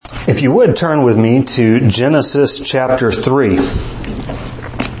If you would turn with me to Genesis chapter 3.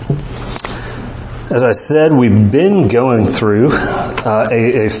 As I said, we've been going through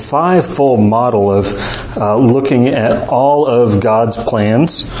a fivefold model of looking at all of God's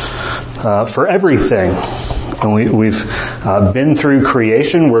plans for everything. And we've been through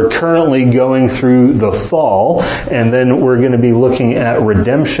creation. We're currently going through the fall, and then we're going to be looking at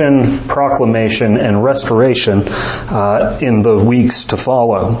redemption, proclamation, and restoration in the weeks to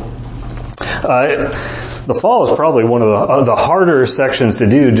follow. The fall is probably one of the harder sections to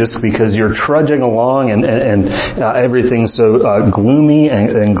do, just because you're trudging along and everything's so gloomy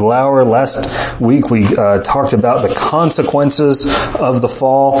and glower. Last week we talked about the consequences of the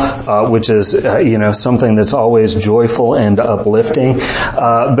fall, which is something that's always joyful and uplifting.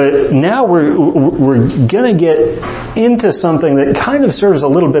 But now we're going to get into something that kind of serves a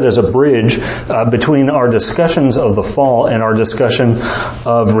little bit as a bridge between our discussions of the fall and our discussion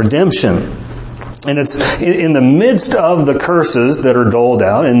of redemption. And it's in the midst of the curses that are doled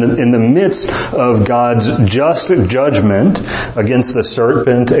out, in the midst of God's just judgment against the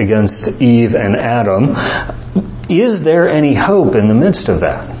serpent, against Eve and Adam, is there any hope in the midst of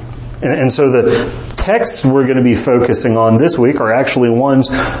that? And so the texts we're going to be focusing on this week are actually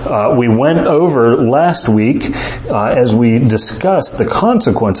ones we went over last week as we discussed the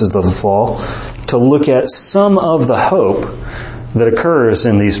consequences of the fall, to look at some of the hope that occurs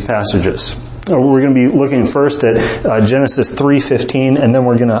in these passages. We're going to be looking first at Genesis 3:15, and then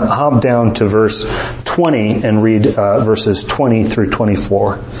we're going to hop down to verse 20 and read verses 20 through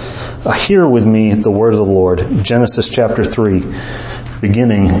 24. Hear with me the word of the Lord. Genesis chapter 3,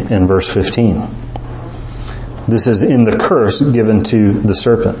 beginning in verse 15. This is in the curse given to the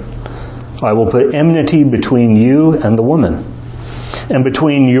serpent. I will put enmity between you and the woman, and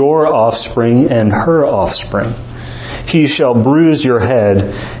between your offspring and her offspring. He shall bruise your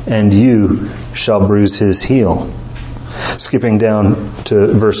head, and you shall bruise his heel. Skipping down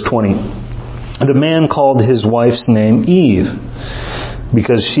to verse 20. The man called his wife's name Eve,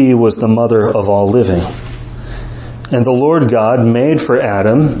 because she was the mother of all living. And the Lord God made for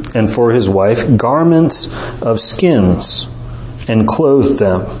Adam and for his wife garments of skins, and clothed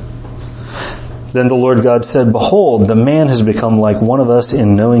them. Then the Lord God said, Behold, the man has become like one of us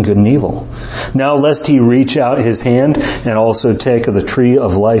in knowing good and evil. Now lest he reach out his hand and also take of the tree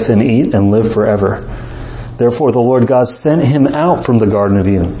of life and eat and live forever. Therefore the Lord God sent him out from the Garden of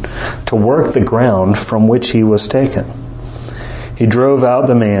Eden to work the ground from which he was taken. He drove out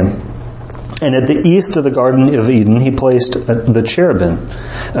the man, and at the east of the Garden of Eden he placed the cherubim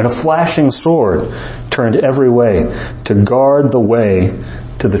and a flashing sword turned every way to guard the way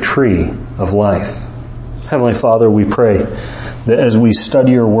to the tree of life. Heavenly Father, we pray that as we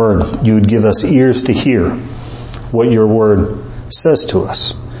study your word, you would give us ears to hear what your word says to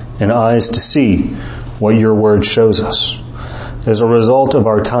us, and eyes to see what your word shows us. As a result of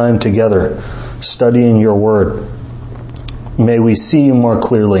our time together studying your word, may we see you more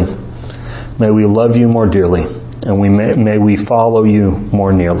clearly, may we love you more dearly, and may we follow you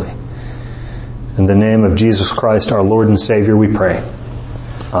more nearly. In the name of Jesus Christ, our Lord and Savior, we pray.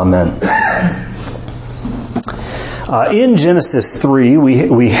 Amen. In Genesis 3,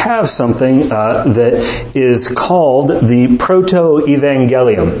 we have something that is called the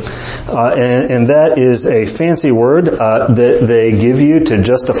Proto-Evangelium. And that is a fancy word that they give you to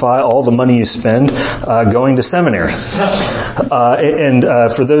justify all the money you spend going to seminary. And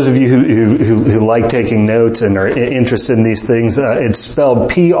for those of you who like taking notes and are interested in these things, it's spelled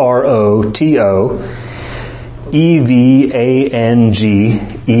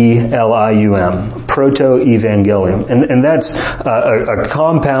Proto-Evangelium, Proto-Evangelium. And that's a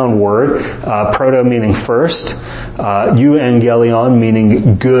compound word, proto meaning first, euangelion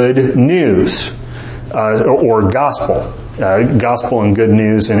meaning good news, or gospel. Gospel and good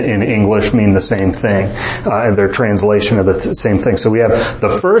news in English mean the same thing, and their translation of the same thing. So we have the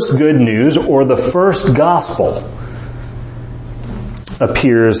first good news, or the first gospel,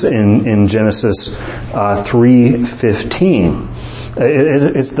 appears in Genesis 3:15.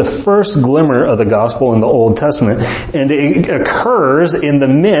 It's the first glimmer of the gospel in the Old Testament, and it occurs in the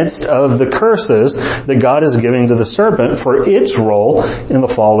midst of the curses that God is giving to the serpent for its role in the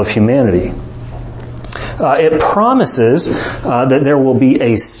fall of humanity. It promises that there will be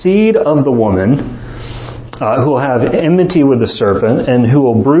a seed of the woman who will have enmity with the serpent, and who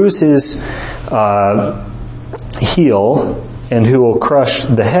will bruise his heel, and who will crush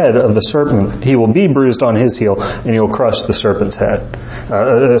the head of the serpent. He will be bruised on his heel, and he will crush the serpent's head.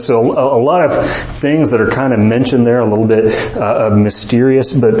 So a lot of things that are kind of mentioned there, a little bit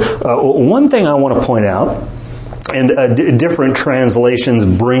mysterious. But one thing I want to point out And different translations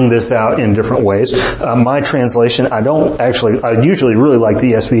bring this out in different ways. My translation, I usually really like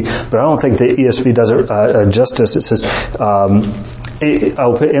the ESV, but I don't think the ESV does it justice. It says,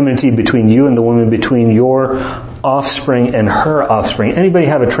 I'll put enmity between you and the woman, between your offspring and her offspring. Anybody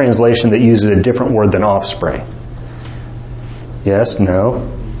have a translation that uses a different word than offspring? Yes?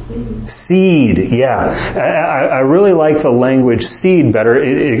 No? Seed, yeah. I really like the language seed better.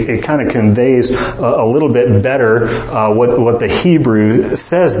 It kind of conveys a little bit better what the Hebrew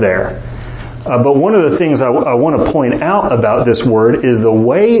says there. But one of the things I want to point out about this word is the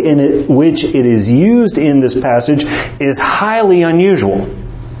way in which it is used in this passage is highly unusual.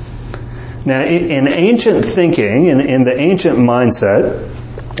 Now, in ancient thinking, in the ancient mindset,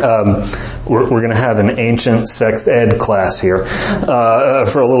 we're going to have an ancient sex ed class here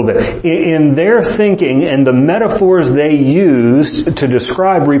for a little bit. In their thinking and the metaphors they used to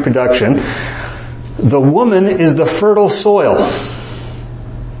describe reproduction, the woman is the fertile soil.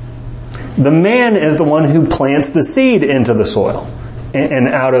 The man is the one who plants the seed into the soil.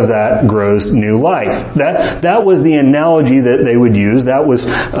 And out of that grows new life. That was the analogy that they would use. That was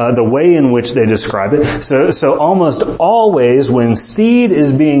the way in which they describe it. So almost always when seed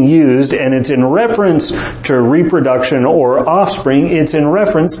is being used and it's in reference to reproduction or offspring, it's in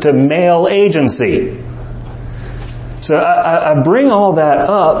reference to male agency. So I bring all that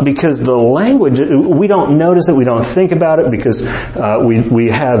up because the language, we don't notice it, we don't think about it because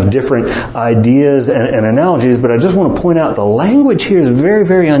we have different ideas and analogies, but I just want to point out the language here is very,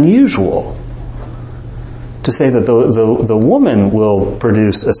 very unusual to say that the woman will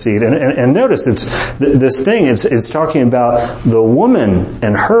produce a seed. And notice it's talking about the woman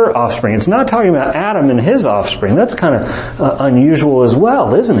and her offspring. It's not talking about Adam and his offspring. That's kind of unusual as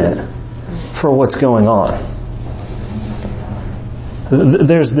well, isn't it? For what's going on.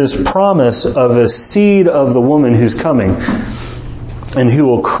 There's this promise of a seed of the woman who's coming and who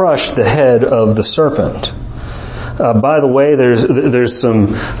will crush the head of the serpent. By the way, there's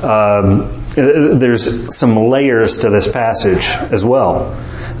some layers to this passage as well.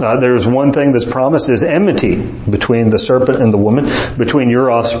 There's one thing that's promised is enmity between the serpent and the woman, between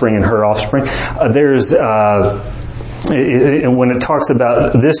your offspring and her offspring. And when it talks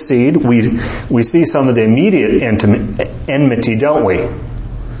about this seed, we see some of the immediate enmity, don't we?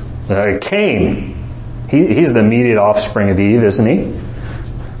 Cain, he's the immediate offspring of Eve, isn't he?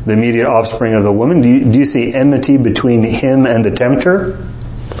 The immediate offspring of the woman. Do you see enmity between him and the tempter?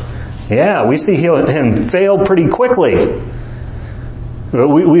 Yeah, we see him fail pretty quickly.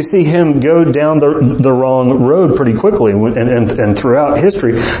 We see him go down the wrong road pretty quickly, and throughout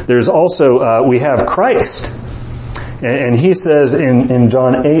history, there's also we have Christ. And he says in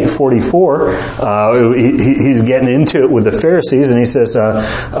John 8:44, he's getting into it with the Pharisees, and he says,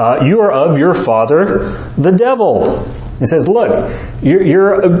 you are of your father, the devil. He says, look,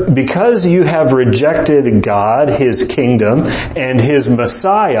 because you have rejected God, His kingdom, and His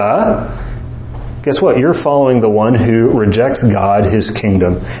Messiah, guess what? You're following the one who rejects God, His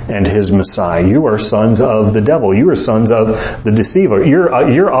kingdom, and His Messiah. You are sons of the devil. You are sons of the deceiver.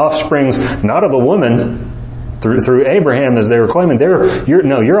 Your offspring's not of the woman, through Abraham, as they were claiming,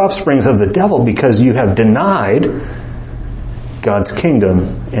 your offspring's of the devil because you have denied God's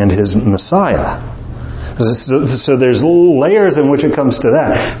kingdom and His Messiah. So there's layers in which it comes to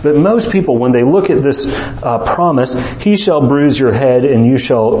that. But most people, when they look at this promise, He shall bruise your head and you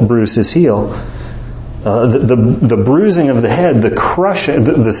shall bruise His heel. The bruising of the head, the crush,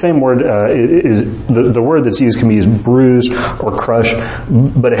 the same word is the word that's used can be used bruise or crush,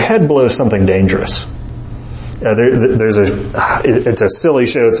 but a head blow is something dangerous. It's a silly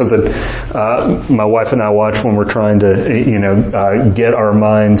show. It's something my wife and I watch when we're trying to get our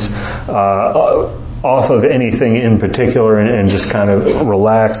minds off of anything in particular and just kind of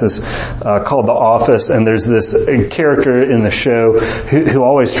relax. It's called The Office, and there's this character in the show who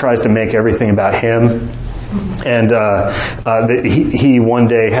always tries to make everything about him. And he one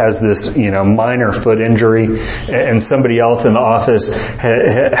day has this minor foot injury, and somebody else in the office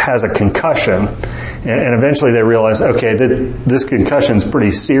has a concussion, and eventually they realize, okay, this concussion's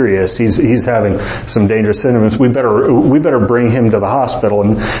pretty serious. He's having some dangerous symptoms. We better bring him to the hospital.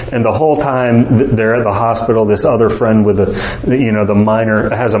 And the whole time they're at the hospital, this other friend with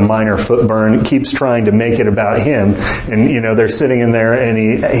has a minor foot burn, keeps trying to make it about him. And they're sitting in there, and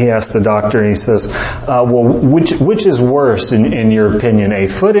he asks the doctor, and he says, well, which is worse in your opinion, a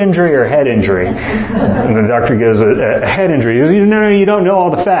foot injury or a head injury? And the doctor goes, a head injury. He goes, no, you don't know all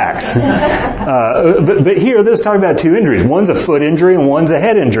the facts. But here, this is talking about two injuries. One's a foot injury and one's a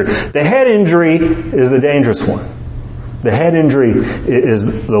head injury. The head injury is the dangerous one. The head injury is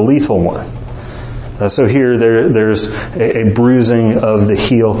the lethal one. So here there's a bruising of the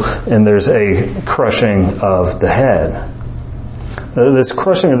heel and there's a crushing of the head. This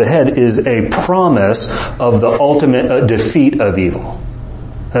crushing of the head is a promise of the ultimate defeat of evil.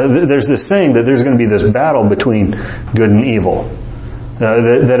 There's this saying that there's going to be this battle between good and evil.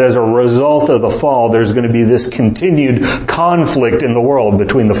 That as a result of the fall, there's going to be this continued conflict in the world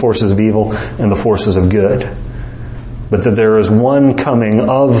between the forces of evil and the forces of good. But that there is one coming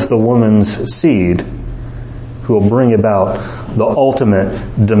of the woman's seed who will bring about the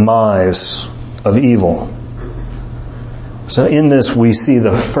ultimate demise of evil. So in this we see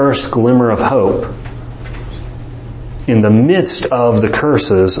the first glimmer of hope. In the midst of the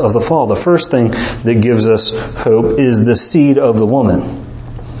curses of the fall, the first thing that gives us hope is the seed of the woman.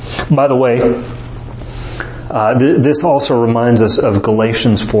 By the way, this also reminds us of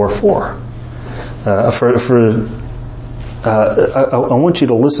Galatians 4:4. I want you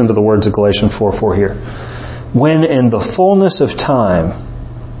to listen to the words of Galatians 4:4 here. When the fullness of time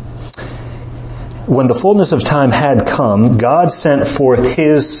had come, God sent forth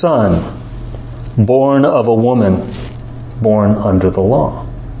His Son, born of a woman, born under the law.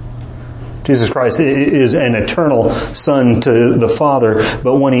 Jesus Christ is an eternal Son to the Father,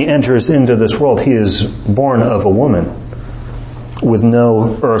 but when He enters into this world, He is born of a woman with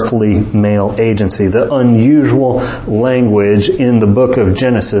no earthly male agency. The unusual language in the book of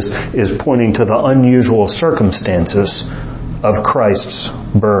Genesis is pointing to the unusual circumstances of Christ's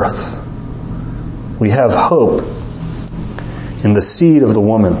birth. We have hope in the seed of the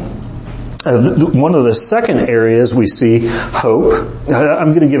woman. One of the second areas we see hope.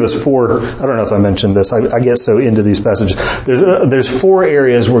 I'm going to give us four. I don't know if I mentioned this. I get so into these passages. There's four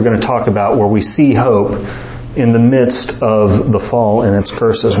areas we're going to talk about where we see hope in the midst of the fall and its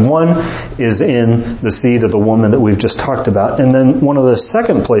curses. One is in the seed of the woman that we've just talked about. And then one of the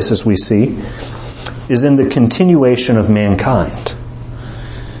second places we see is in the continuation of mankind.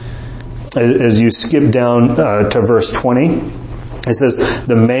 As you skip down to verse 20, it says,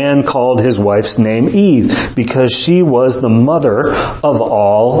 the man called his wife's name Eve because she was the mother of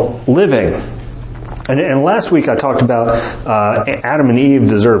all living. And last week I talked about Adam and Eve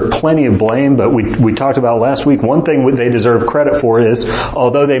deserve plenty of blame, but we talked about last week one thing they deserve credit for is,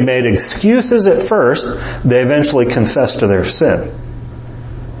 although they made excuses at first, they eventually confessed to their sin.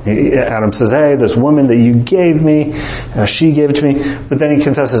 Adam says, hey, this woman that you gave me, she gave it to me, but then he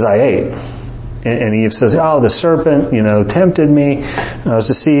confesses, I ate. And Eve says, oh, the serpent, tempted me, I was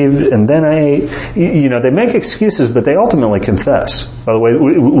deceived, and then I ate. They make excuses, but they ultimately confess. By the way,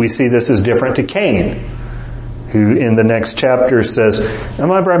 we see this as different to Cain, who in the next chapter says,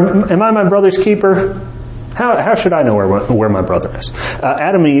 am I my brother's keeper? How should I know where my brother is?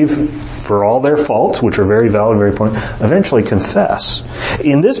 Adam and Eve, for all their faults, which are very valid, very important, eventually confess.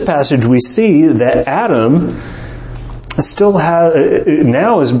 In this passage, we see that Adam still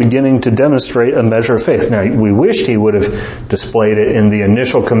now is beginning to demonstrate a measure of faith. Now, we wished he would have displayed it in the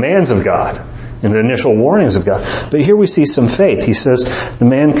initial commands of God, in the initial warnings of God. But here we see some faith. He says, the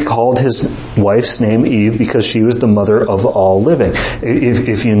man called his wife's name Eve because she was the mother of all living.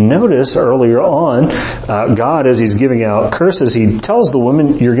 If you notice earlier on, God, as He's giving out curses, He tells the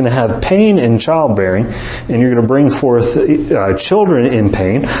woman, you're going to have pain in childbearing, and you're going to bring forth children in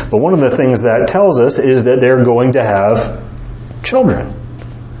pain. But one of the things that tells us is that they're going to have children.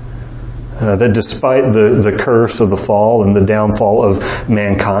 That despite the curse of the fall and the downfall of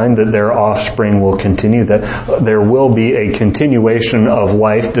mankind, that their offspring will continue, that there will be a continuation of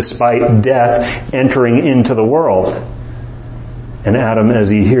life despite death entering into the world. And Adam,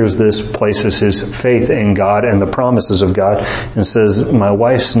 as he hears this, places his faith in God and the promises of God and says, my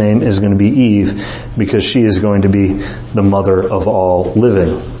wife's name is going to be Eve because she is going to be the mother of all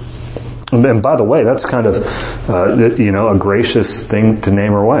living. And by the way, that's kind of, a gracious thing to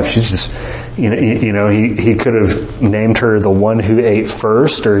name her wife. She's just, he could have named her the one who ate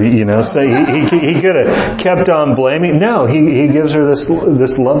first, or, say he could have kept on blaming. No, he gives her this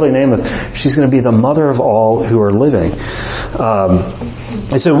lovely name of, she's going to be the mother of all who are living.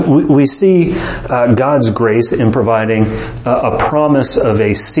 And so we see God's grace in providing a promise of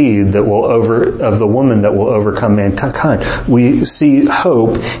a seed of the woman that will overcome mankind. We see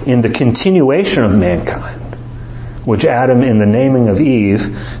hope in the continuation of mankind, which Adam, in the naming of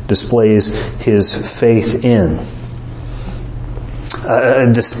Eve, displays his faith in.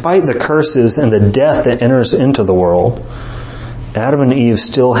 Despite the curses and the death that enters into the world, Adam and Eve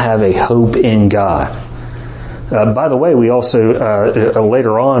still have a hope in God. By the way, we also,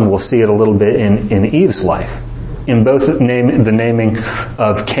 later on, we'll see it a little bit in Eve's life. In both the naming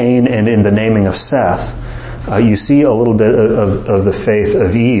of Cain and in the naming of Seth, you see a little bit of the faith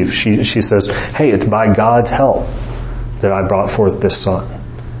of Eve. She says, hey, it's by God's help that I brought forth this son.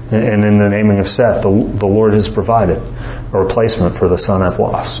 And in the naming of Seth, the Lord has provided a replacement for the son I've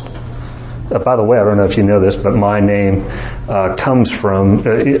lost. By the way, I don't know if you know this, but my name comes from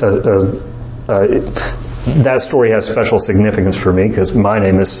that story has special significance for me because my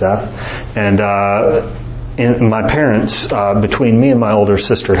name is Seth, and my parents, between me and my older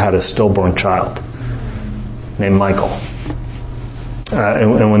sister, had a stillborn child named Michael.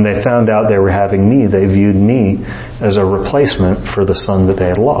 And when they found out they were having me, they viewed me as a replacement for the son that they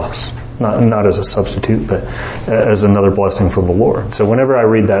had lost. Not as a substitute, but as another blessing from the Lord. So whenever I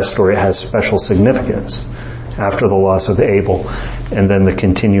read that story, it has special significance. After the loss of Abel, and then the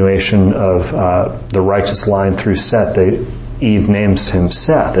continuation of the righteous line through Seth, Eve names him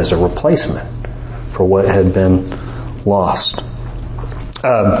Seth as a replacement for what had been lost.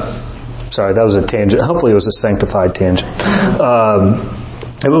 Sorry, that was a tangent. Hopefully it was a sanctified tangent.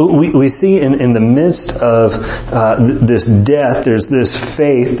 We see in the midst of this death, there's this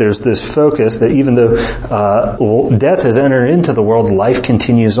faith, there's this focus that even though death has entered into the world, life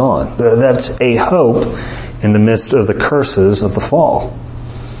continues on. That's a hope in the midst of the curses of the fall.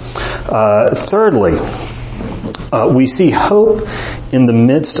 Thirdly, we see hope in the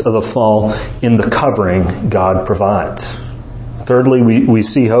midst of the fall in the covering God provides. Thirdly, we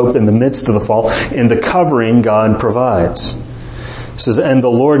see hope in the midst of the fall in the covering God provides. It says, and the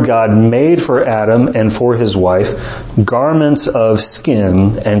Lord God made for Adam and for his wife garments of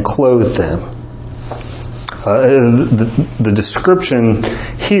skin and clothed them. The description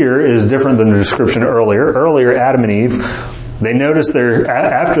here is different than the description earlier. Earlier, Adam and Eve, they noticed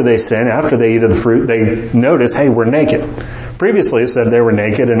after they sin, after they eat of the fruit, they notice, hey, we're naked. Previously it said they were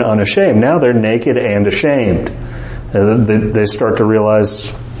naked and unashamed. Now they're naked and ashamed. They start to realize,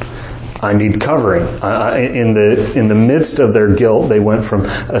 I need covering. In the midst of their guilt, they went from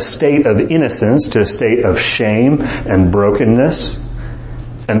a state of innocence to a state of shame and brokenness.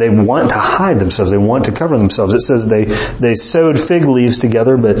 And they want to hide themselves. They want to cover themselves. It says they sewed fig leaves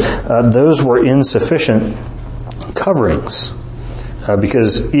together, but those were insufficient coverings.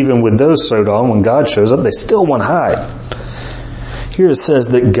 Because even with those sewed on, when God shows up, they still want to hide. Here it says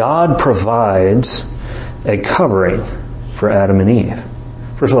that God provides a covering for Adam and Eve.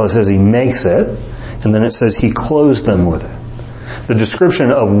 First of all, it says He makes it, and then it says He clothes them with it. The description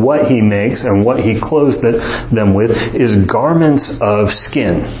of what He makes and what He clothes them with is garments of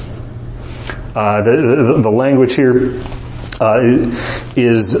skin. The language here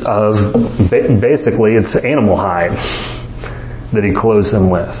is of, basically, it's animal hide that He clothes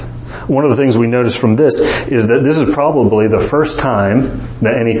them with. One of the things we notice from this is that this is probably the first time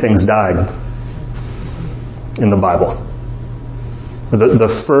that anything's died in the Bible.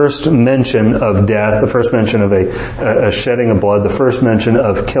 The first mention of death, the first mention of a shedding of blood, the first mention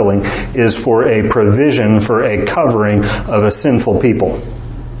of killing is for a provision, for a covering of a sinful people.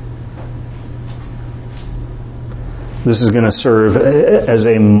 This is going to serve as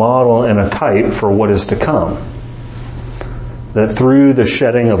a model and a type for what is to come. That through the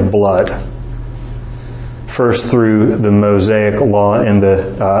shedding of blood, first through the Mosaic law and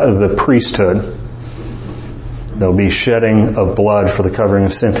the priesthood, there'll be shedding of blood for the covering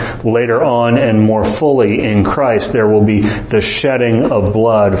of sin. Later on and more fully in Christ, there will be the shedding of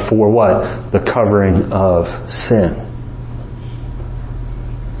blood for what? The covering of sin.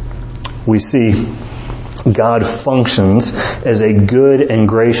 We see God functions as a good and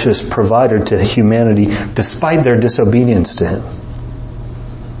gracious provider to humanity despite their disobedience to Him.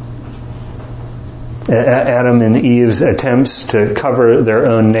 Adam and Eve's attempts to cover their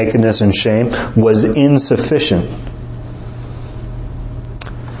own nakedness and shame was insufficient.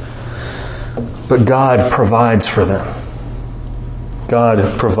 But God provides for them.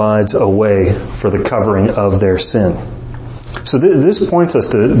 God provides a way for the covering of their sin. So this points us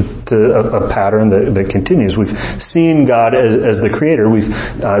to a pattern that continues. We've seen God as the Creator. We've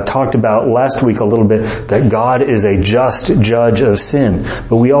talked about last week a little bit that God is a just judge of sin.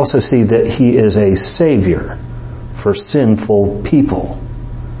 But we also see that He is a Savior for sinful people.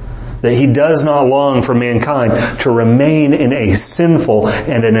 That He does not long for mankind to remain in a sinful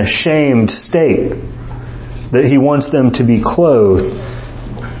and an ashamed state. That He wants them to be clothed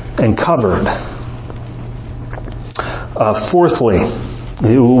and covered. Fourthly,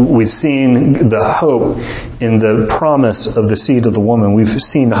 we've seen the hope in the promise of the seed of the woman. We've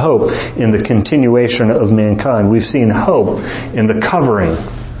seen hope in the continuation of mankind. We've seen hope in the covering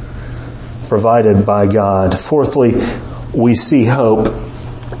provided by God. Fourthly, we see hope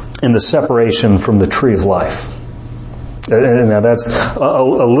in the separation from the tree of life. Now that's a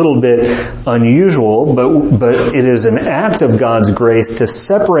little bit unusual, but it is an act of God's grace to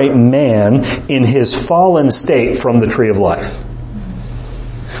separate man in his fallen state from the tree of life.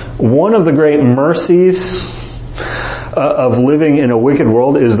 One of the great mercies of living in a wicked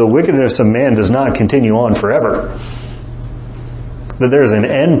world is the wickedness of man does not continue on forever. That there's an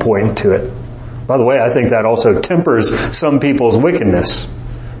end point to it. By the way, I think that also tempers some people's wickedness.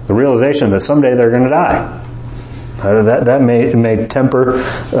 The realization that someday they're going to die. That may temper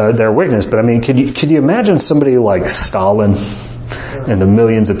their wickedness. But I mean, could you imagine somebody like Stalin and the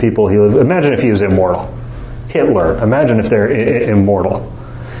millions of people he lived? Imagine if he was immortal. Hitler. Imagine if they're immortal.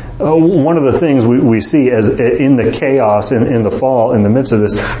 One of the things we see as in the chaos, in the fall, in the midst of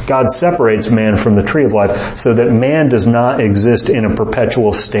this, God separates man from the tree of life so that man does not exist in a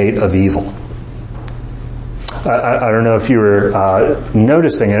perpetual state of evil. I don't know if you were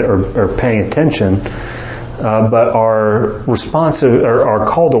noticing it or paying attention, but our responsive or our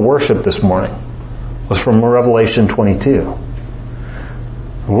call to worship this morning was from Revelation 22.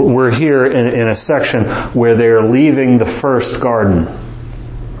 We're here in a section where they're leaving the first garden.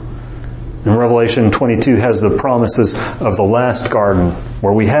 And Revelation 22 has the promises of the last garden,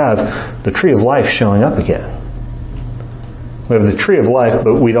 where we have the tree of life showing up again. We have the tree of life,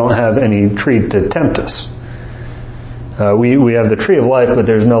 but we don't have any tree to tempt us. We have the tree of life, but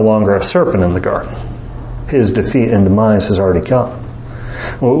there's no longer a serpent in the garden. His defeat and demise has already come.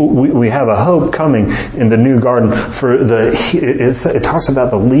 We have a hope coming in the new garden for it talks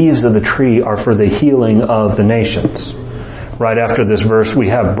about the leaves of the tree are for the healing of the nations. Right after this verse, we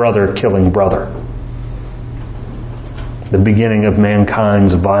have brother killing brother. The beginning of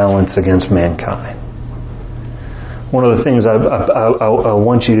mankind's violence against mankind. One of the things I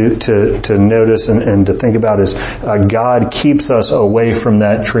want you to notice and to think about is God keeps us away from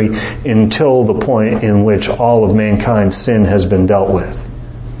that tree until the point in which all of mankind's sin has been dealt with,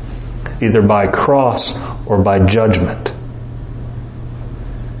 either by cross or by judgment.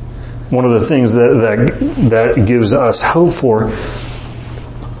 One of the things that gives us hope for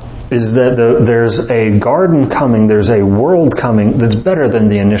is that there's a garden coming, there's a world coming that's better than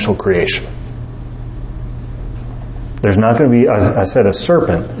the initial creation. There's not going to be, I said, a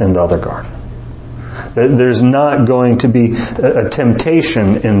serpent in the other garden. There's not going to be a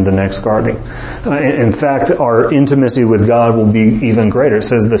temptation in the next garden. In fact, our intimacy with God will be even greater. It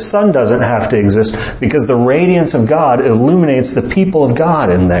says the sun doesn't have to exist because the radiance of God illuminates the people of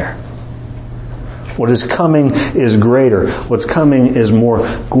God in there. What is coming is greater. What's coming is more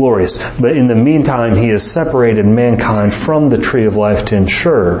glorious. But in the meantime, He has separated mankind from the tree of life to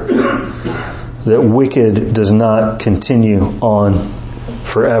ensure that wicked does not continue on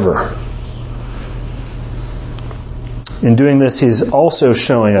forever. In doing this, He's also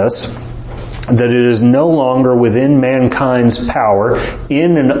showing us that it is no longer within mankind's power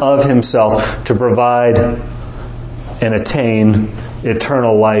in and of Himself to provide and attain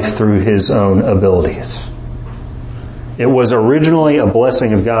eternal life through His own abilities. It was originally a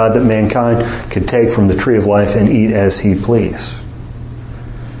blessing of God that mankind could take from the tree of life and eat as he pleased.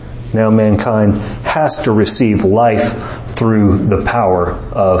 Now mankind has to receive life through the power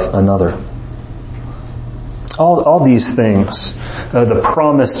of another. All these things, the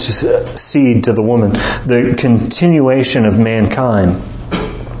promised seed to the woman, the continuation of mankind,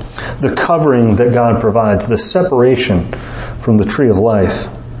 the covering that God provides, the separation from the tree of life,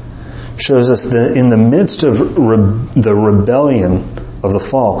 shows us that in the midst of the rebellion of the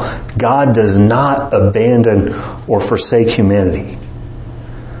fall, God does not abandon or forsake humanity,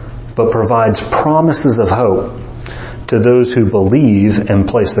 but provides promises of hope to those who believe and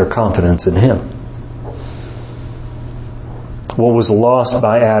place their confidence in Him. What was lost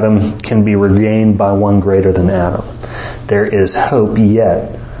by Adam can be regained by one greater than Adam. There is hope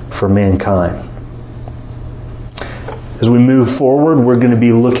yet for mankind. As we move forward, we're going to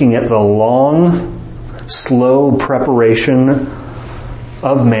be looking at the long, slow preparation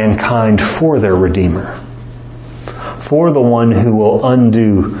of mankind for their Redeemer, for the one who will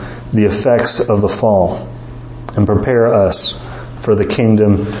undo the effects of the fall and prepare us for the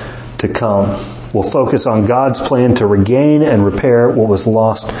kingdom to come. We'll focus on God's plan to regain and repair what was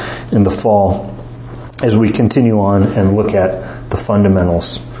lost in the fall as we continue on and look at the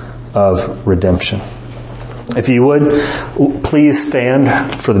fundamentals of redemption. If you would, please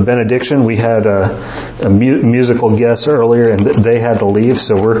stand for the benediction. We had a musical guest earlier and they had to leave,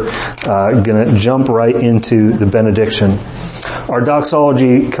 so we're going to jump right into the benediction. Our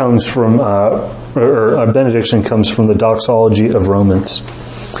doxology comes from, or our benediction comes from the doxology of Romans.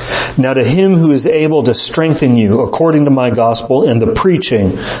 Now to him who is able to strengthen you according to my gospel and the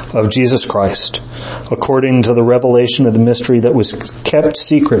preaching of Jesus Christ, according to the revelation of the mystery that was kept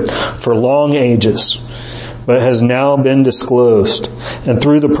secret for long ages, but has now been disclosed, and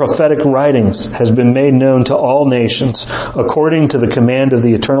through the prophetic writings has been made known to all nations, according to the command of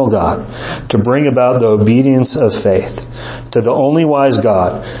the eternal God, to bring about the obedience of faith. To the only wise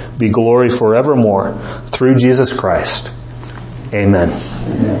God be glory forevermore, through Jesus Christ. Amen.